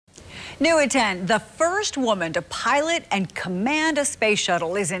New at 10, the first woman to pilot and command a space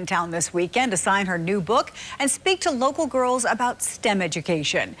shuttle is in town this weekend to sign her new book and speak to local girls about STEM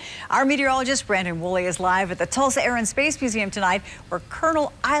education. Our meteorologist Brandon Woolley is live at the Tulsa Air and Space Museum tonight, where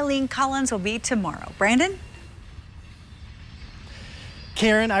Colonel Eileen Collins will be tomorrow. Brandon?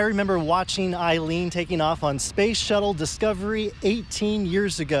 Karen, I remember watching Eileen taking off on Space Shuttle Discovery 18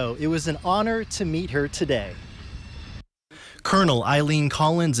 years ago. It was an honor to meet her today. Colonel Eileen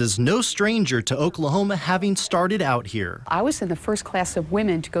Collins is no stranger to Oklahoma, having started out here. I was in the first class of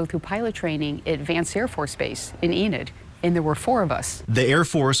women to go through pilot training at Vance Air Force Base in Enid, and there were 4 of us. The Air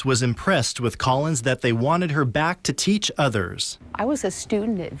Force was impressed with Collins that they wanted her back to teach others. I was a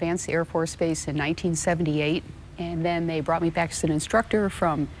student at Vance Air Force Base in 1978, and then they brought me back as an instructor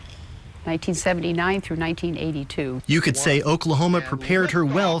from 1979 through 1982. You could say Oklahoma prepared her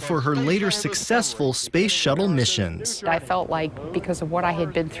well for her later successful space shuttle missions. I felt like because of what I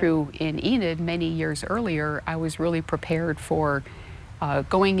had been through in Enid many years earlier, I was really prepared for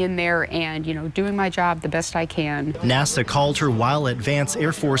going in there and, doing my job the best I can. NASA called her while at Vance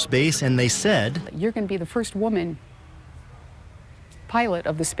Air Force Base, and they said, "You're going to be the first woman pilot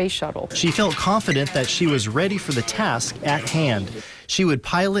of the space shuttle." She felt confident that she was ready for the task at hand. She would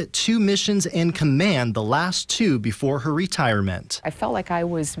pilot 2 missions and command the last 2 before her retirement. I felt like I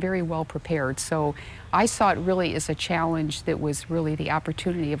was very well prepared, so I saw it really as a challenge that was really the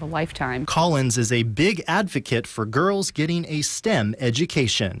opportunity of a lifetime. Collins is a big advocate for girls getting a STEM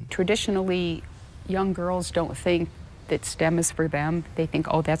education. Traditionally, young girls don't think that STEM is for them. They think,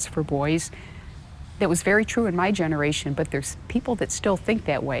 oh, that's for boys. That was very true in my generation, but there's people that still think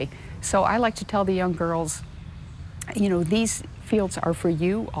that way. So I like to tell the young girls, these fields are for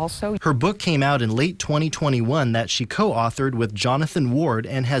you also. Her book came out in late 2021 that she co-authored with Jonathan Ward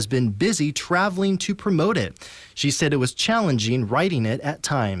and has been busy traveling to promote it. She said it was challenging writing it at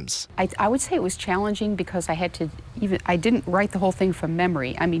times. I would say it was challenging because I didn't write the whole thing from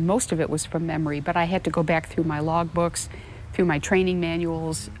memory. I mean, most of it was from memory, but I had to go back through my logbooks, through my training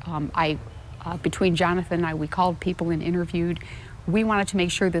manuals. Between Jonathan and I, we called people and interviewed. We wanted to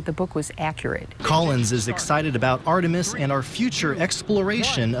make sure that the book was accurate. Collins is excited about Artemis and our future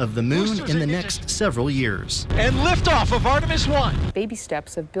exploration of the moon in the next several years. And liftoff of Artemis 1. Baby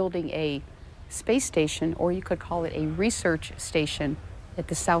steps of building a space station, or you could call it a research station, at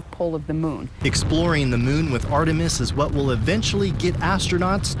the south pole of the moon. Exploring the moon with Artemis is what will eventually get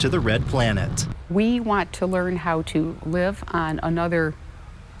astronauts to the red planet. We want to learn how to live on another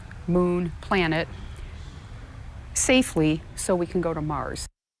moon planet safely so we can go to Mars.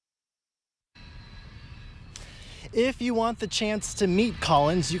 If you want the chance to meet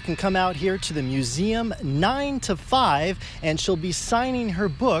Collins, you can come out here to the museum 9 to 5, and she'll be signing her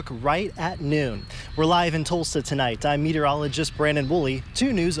book right at noon. We're live in Tulsa tonight. I'm meteorologist Brandon Woolley,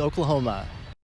 2 News Oklahoma.